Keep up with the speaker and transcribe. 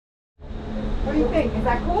you think? Is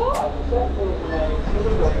that cool?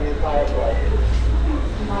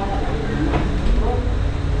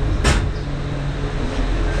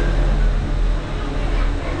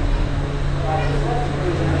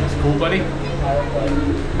 It's cool, buddy.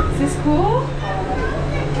 Is this cool?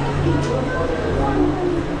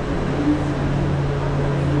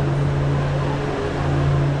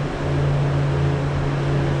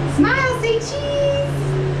 Smile, say cheese!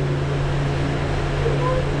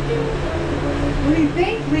 What do you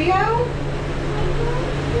think, Leo?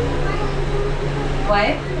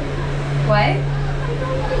 What? What?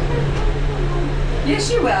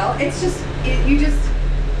 Yes, you will. It's just, you just,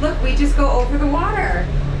 look, we just go over the water.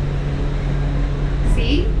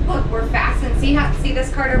 See? Look, we're fastened. See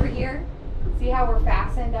this cart over here? See how we're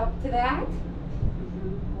fastened up to that?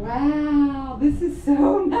 Wow, this is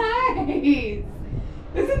so nice.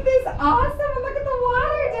 Isn't this awesome? And look at the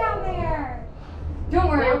water down there. Don't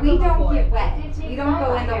worry, we don't get wet. We don't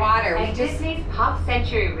go in the water. We just Disney's Pop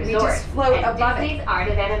Century Resort. We just float above it. Disney's Art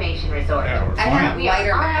of Animation Resort. Yeah, I have We are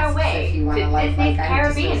lighter on our masks way if you want to to like Disney's I have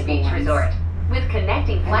Caribbean disposable Beach ones. Resort with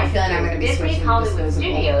connecting flights feeling I'm to gonna be Disney's switching to Hollywood disposable.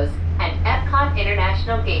 Studios and Epcot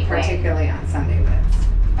International Gateway. Particularly on Sunday when it's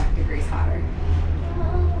 5 degrees hotter.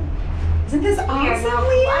 Isn't this We are now awesome,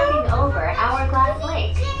 Leo? gliding over Hourglass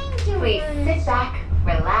Lake. Please sit back,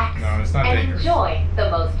 relax, No, it's not and dangerous. enjoy the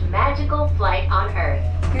most magical flight on Earth.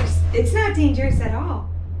 It's not dangerous at all.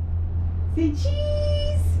 Say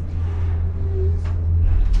cheese.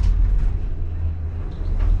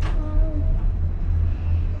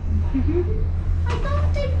 I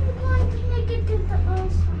don't think we're going to make it to the other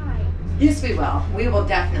side. Yes, we will. We will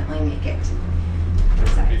definitely make it.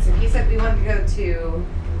 Besides, so he said we wanted to go to,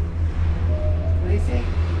 what do you say?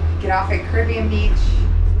 Get off at Caribbean Beach,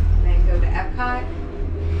 and then go to Epcot.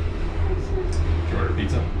 Did you order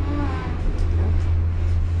pizza?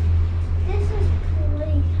 This is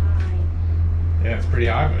pretty high. Yeah, it's pretty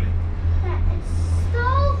high, buddy. That is so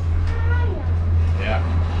high. Yeah.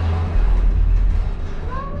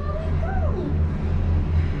 Where are we going?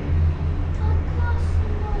 Across the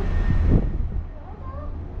water.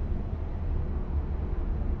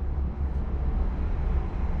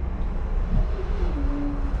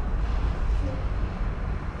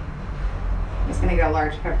 I'm just gonna get a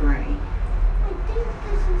large pepperoni. I think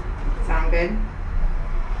this is. Sound good?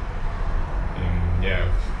 Yeah,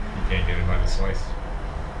 you can't get it by the slice.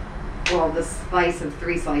 Well, the slice of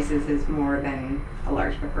 3 slices is more than a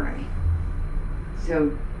large pepperoni.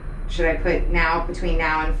 So, should I put now between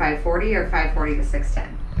now and 5:40 or 5:40 to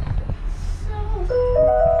 6:10?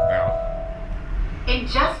 Now, In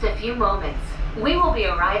just a few moments, we will be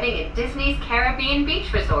arriving at Disney's Caribbean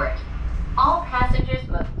Beach Resort. All passengers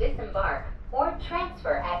must disembark or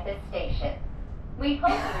transfer at this station. We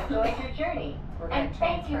hope you enjoyed your journey, and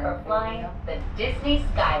thank you for flying the Disney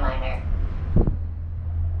Skyliner.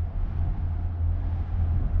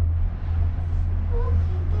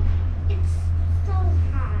 It's so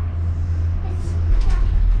high. It's.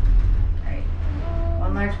 Alright.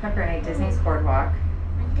 1 large pepperoni, Disney's Boardwalk.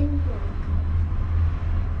 I think we're okay.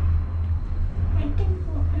 I think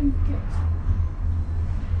we're in this.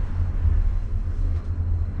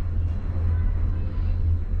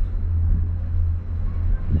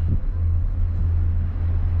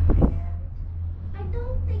 I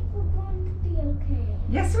don't think we're going to be okay.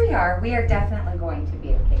 Yes, we are. We are definitely going to be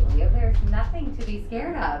okay, Leo. There's nothing to be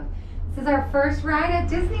scared of. This is our first ride at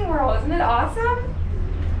Disney World. Isn't it awesome?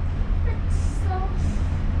 It's so.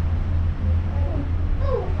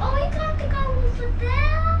 Oh, are we going to go over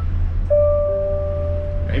there?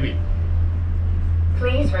 maybe.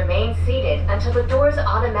 Please remain seated until the doors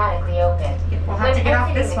automatically open. We'll have to get off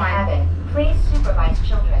exiting this the one. cabin, please supervise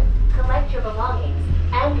children, collect your belongings,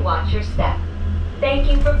 and watch your step. Thank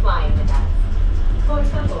you for flying with us. Por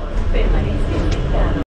favor,